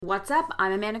What's up?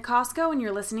 I'm Amanda Costco, and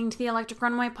you're listening to the Electric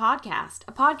Runway Podcast,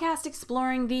 a podcast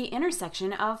exploring the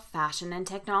intersection of fashion and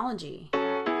technology.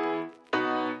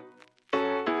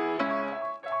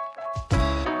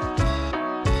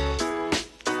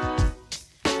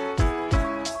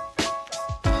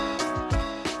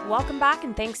 Welcome back,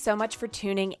 and thanks so much for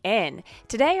tuning in.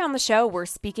 Today on the show, we're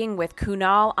speaking with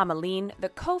Kunal Amaleen, the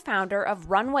co-founder of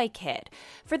Runway Kit.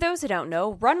 For those who don't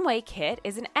know, Runway Kit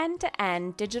is an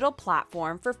end-to-end digital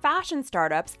platform for fashion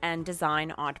startups and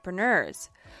design entrepreneurs.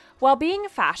 While being a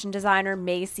fashion designer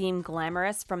may seem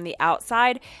glamorous from the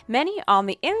outside, many on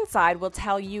the inside will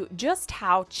tell you just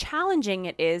how challenging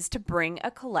it is to bring a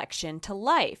collection to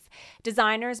life.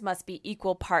 Designers must be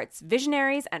equal parts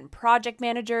visionaries and project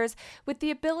managers with the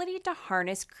ability to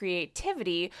harness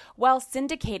creativity while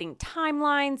syndicating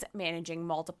timelines, managing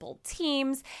multiple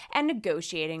teams, and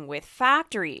negotiating with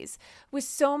factories. With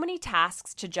so many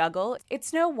tasks to juggle,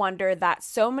 it's no wonder that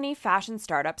so many fashion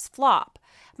startups flop.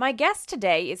 My guest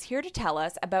today is here to tell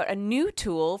us about a new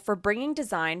tool for bringing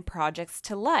design projects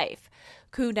to life.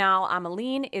 Kunal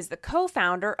Amaleen is the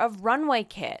co-founder of Runway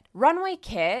Kit. Runway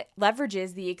Kit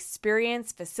leverages the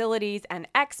experience, facilities, and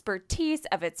expertise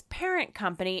of its parent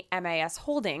company, MAS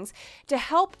Holdings, to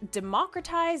help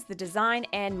democratize the design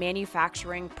and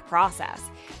manufacturing process.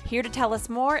 Here to tell us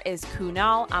more is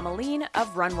Kunal Amaleen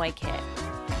of Runway Kit.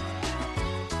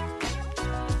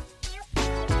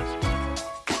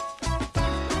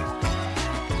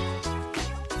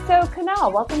 So,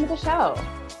 Kunal, welcome to the show.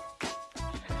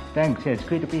 Thanks. It's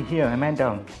great to be here,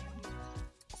 Amanda.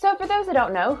 So, for those who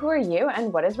don't know, who are you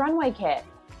and what is Runway Kit?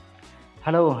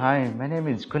 Hello, hi. My name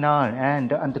is Kunal,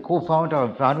 and I'm the co-founder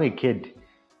of Runway Kit.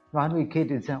 Runway Kit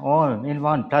is an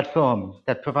all-in-one platform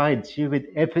that provides you with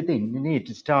everything you need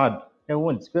to start your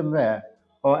own swimwear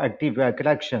or activewear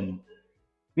collection.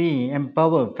 We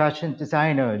empower fashion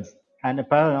designers and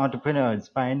apparel entrepreneurs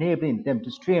by enabling them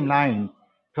to streamline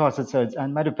processes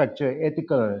and manufacture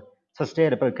ethical,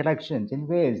 sustainable collections in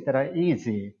ways that are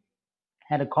easy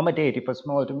and accommodative for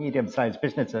small to medium-sized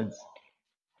businesses.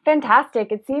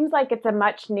 Fantastic. It seems like it's a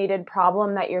much needed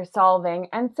problem that you're solving.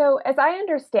 And so, as I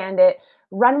understand it,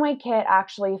 Runway Kit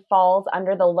actually falls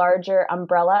under the larger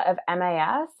umbrella of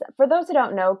MAS. For those who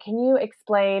don't know, can you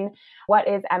explain what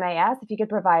is MAS, if you could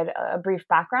provide a brief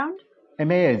background?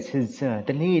 MAS is the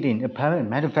leading apparel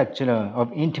manufacturer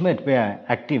of intimate wear,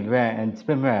 active wear, and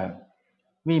swimwear.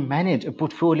 We manage a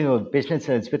portfolio of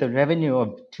businesses with a revenue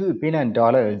of $2 billion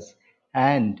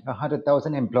and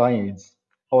 100,000 employees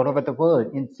all over the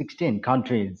world in 16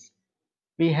 countries.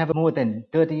 We have more than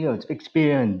 30 years of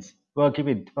experience working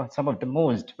with some of the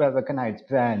most well-recognized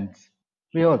brands.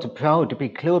 We are also proud to be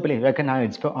globally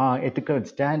recognized for our ethical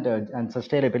standards and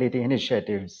sustainability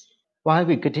initiatives. While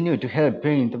we continue to help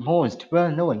bring the most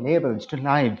well-known labels to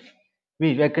life,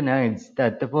 we recognize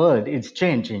that the world is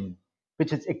changing,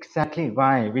 which is exactly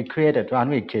why we created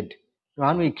Runway Kit.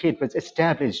 Runway Kit was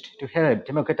established to help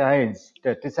democratize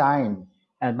the design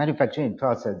and manufacturing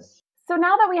process. So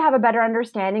now that we have a better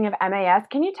understanding of MAS,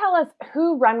 can you tell us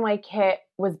who Runway Kit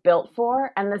was built for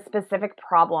and the specific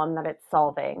problem that it's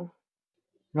solving?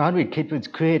 Runway Kit was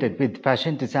created with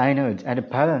fashion designers and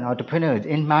apparel entrepreneurs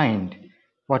in mind.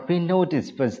 What we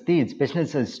noticed was these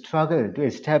businesses struggle to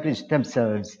establish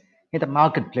themselves in the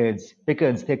marketplace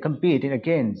because they're competing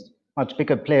against much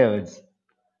bigger players.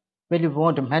 When you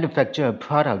want to manufacture a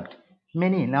product,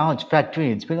 many large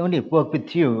factories will only work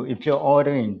with you if you're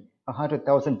ordering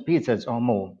 100,000 pieces or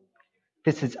more.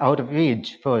 This is out of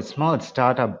reach for a small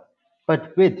startup,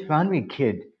 but with Runway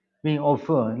Kit, we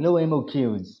offer low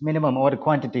MOQs, minimum order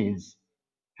quantities.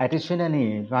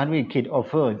 Additionally, Runway Kit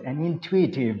offers an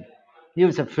intuitive,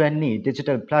 user-friendly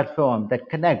digital platform that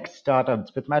connects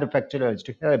startups with manufacturers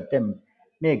to help them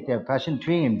make their fashion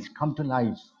dreams come to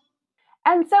life.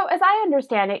 And so, as I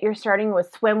understand it, you're starting with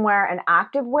swimwear and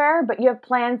activewear, but you have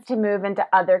plans to move into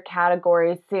other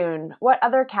categories soon. What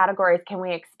other categories can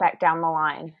we expect down the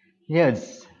line?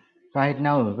 Yes, right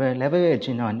now we're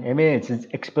leveraging on MAS's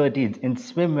expertise in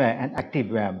swimwear and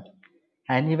activewear,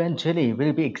 and eventually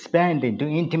we'll be expanding to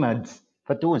intimates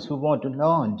for those who want to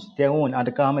launch their own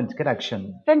undergarments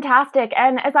collection. Fantastic.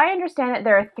 And as I understand it,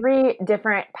 there are 3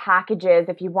 different packages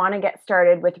if you want to get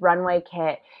started with Runway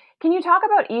Kit. Can you talk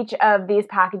about each of these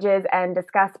packages and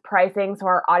discuss pricing so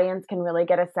our audience can really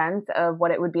get a sense of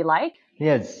what it would be like?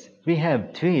 Yes, we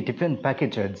have 3 different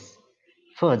packages.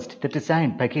 First, the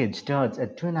design package starts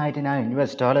at $299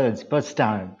 US per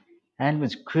style and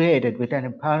was created with an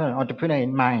apparel entrepreneur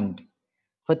in mind.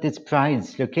 For this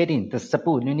price, you're getting the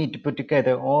support you need to put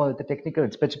together all the technical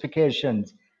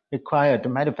specifications required to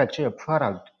manufacture a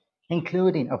product,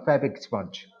 including a fabric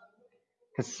swatch.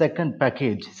 The second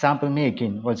package, sample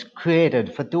making, was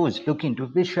created for those looking to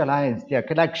visualize their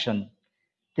collection.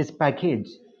 This package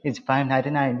is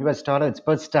 $5.99 US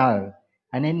per style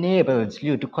and enables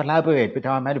you to collaborate with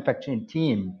our manufacturing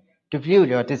team to view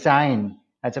your design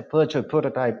as a virtual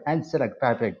prototype and select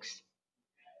fabrics.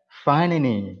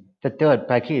 Finally, the third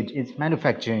package is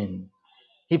manufacturing.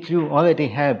 If you already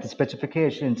have the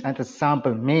specifications and the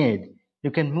sample made,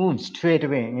 you can move straight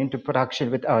away into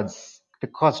production with us. The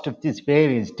cost of this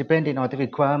varies depending on the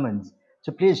requirements,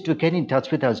 so please do get in touch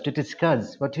with us to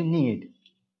discuss what you need.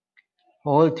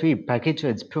 All three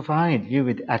packages provide you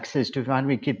with access to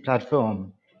Runway Kit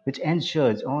platform, which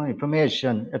ensures all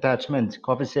information, attachments,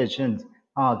 conversations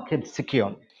are kept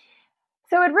secure.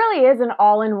 So it really is an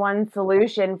all-in-one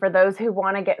solution for those who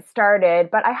want to get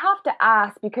started. But I have to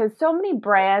ask, because so many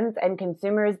brands and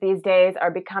consumers these days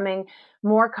are becoming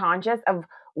more conscious of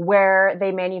where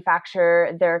they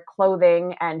manufacture their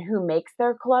clothing and who makes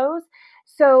their clothes.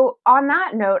 So on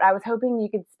that note, I was hoping you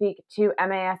could speak to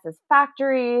MAS's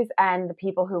factories and the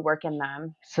people who work in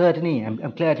them. Certainly,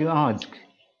 I'm glad you asked.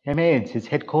 MAS is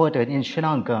headquartered in Sri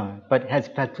Lanka, but has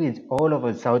factories all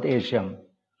over South Asia.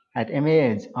 At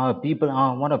MAS, our people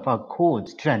are one of our core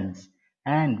strengths,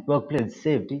 and workplace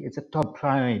safety is a top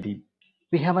priority.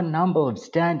 We have a number of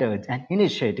standards and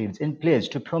initiatives in place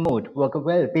to promote worker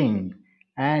well-being,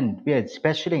 and we are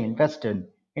especially invested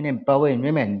in empowering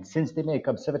women since they make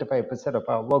up 75% of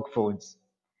our workforce.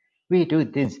 We do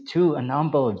this through a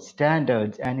number of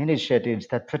standards and initiatives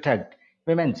that protect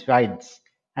women's rights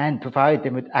and provide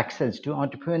them with access to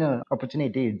entrepreneurial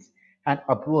opportunities and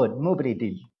upward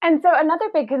mobility. And so another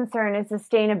big concern is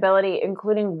sustainability,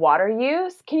 including water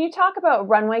use. Can you talk about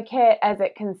Runway Kit as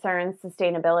it concerns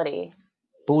sustainability?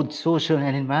 Both social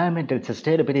and environmental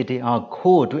sustainability are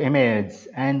core to MAS,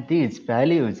 and these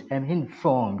values have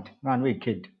informed Runway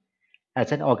Kit.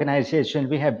 As an organization,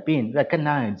 we have been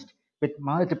recognized with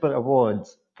multiple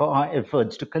awards for our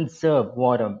efforts to conserve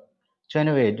water,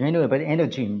 generate renewable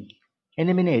energy,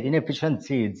 eliminate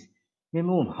inefficiencies,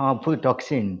 remove harmful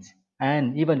toxins,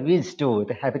 and even restore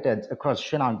the habitats across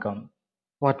Sri Lanka.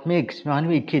 What makes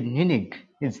Runway Kit unique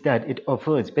is that it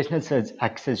offers businesses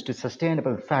access to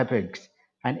sustainable fabrics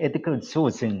and ethical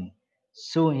sourcing,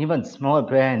 so even small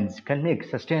brands can make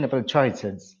sustainable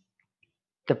choices.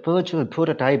 The virtual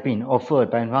prototyping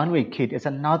offered by Runway Kit is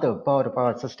another part of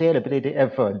our sustainability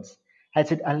efforts,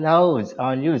 as it allows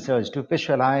our users to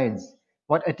visualize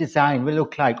what a design will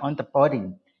look like on the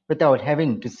body without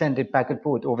having to send it back and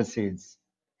forth overseas.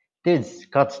 This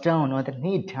cuts down on the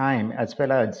lead time as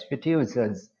well as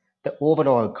reduces the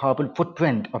overall carbon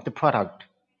footprint of the product.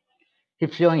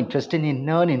 If you're interested in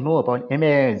learning more about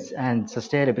MAS and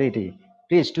sustainability,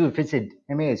 please do visit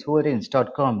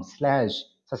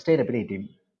masholdings.com/sustainability.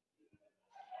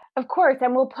 Of course,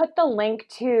 and we'll put the link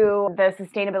to the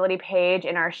sustainability page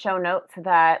in our show notes so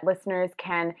that listeners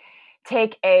can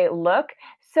take a look.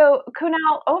 So,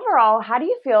 Kunal, overall, how do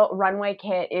you feel Runway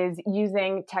Kit is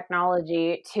using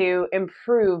technology to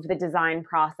improve the design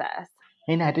process?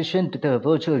 In addition to the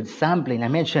virtual sampling I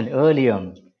mentioned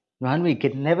earlier, Runway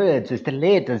Kit leverages the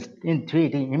latest in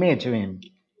 3D imagery,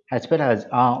 as well as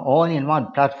our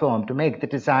all-in-one platform to make the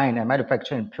design and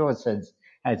manufacturing process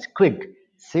as quick,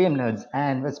 seamless,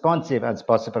 and responsive as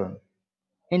possible.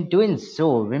 In doing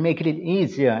so, we make it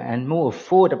easier and more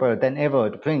affordable than ever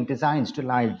to bring designs to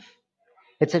life.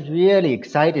 It's a really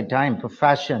exciting time for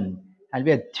fashion, and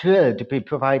we are thrilled to be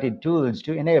providing tools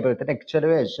to enable the next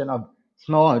generation of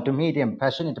small to medium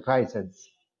fashion enterprises.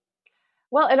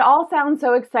 Well, it all sounds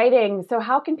so exciting. So,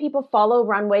 how can people follow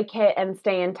Runway Kit and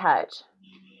stay in touch?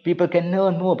 People can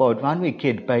learn more about Runway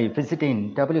Kit by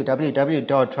visiting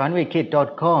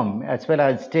www.runwaykit.com as well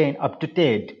as staying up to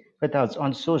date with us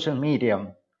on social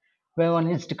media. We're on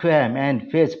Instagram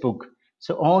and Facebook,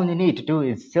 so all you need to do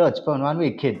is search for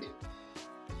Runway Kit.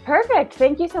 Perfect.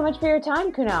 Thank you so much for your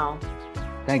time, Kunal.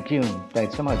 Thank you.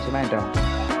 Thanks so much, Samantha.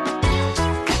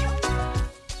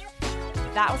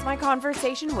 That was my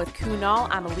conversation with Kunal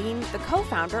Amaleen, the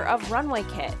co-founder of Runway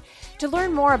Kit. To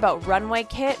learn more about Runway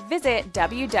Kit, visit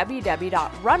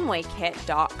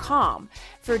www.runwaykit.com.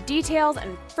 For details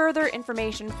and further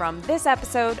information from this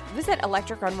episode, visit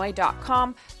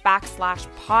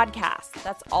electricrunway.com/podcast.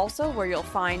 That's also where you'll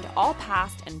find all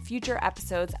past and future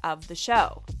episodes of the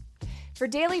show. For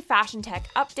daily fashion tech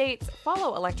updates,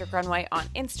 follow Electric Runway on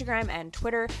Instagram and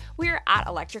Twitter. We're at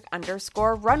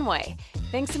electric_runway.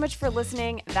 Thanks so much for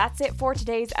listening. That's it for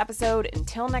today's episode.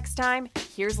 Until next time,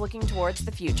 here's looking towards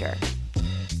the future.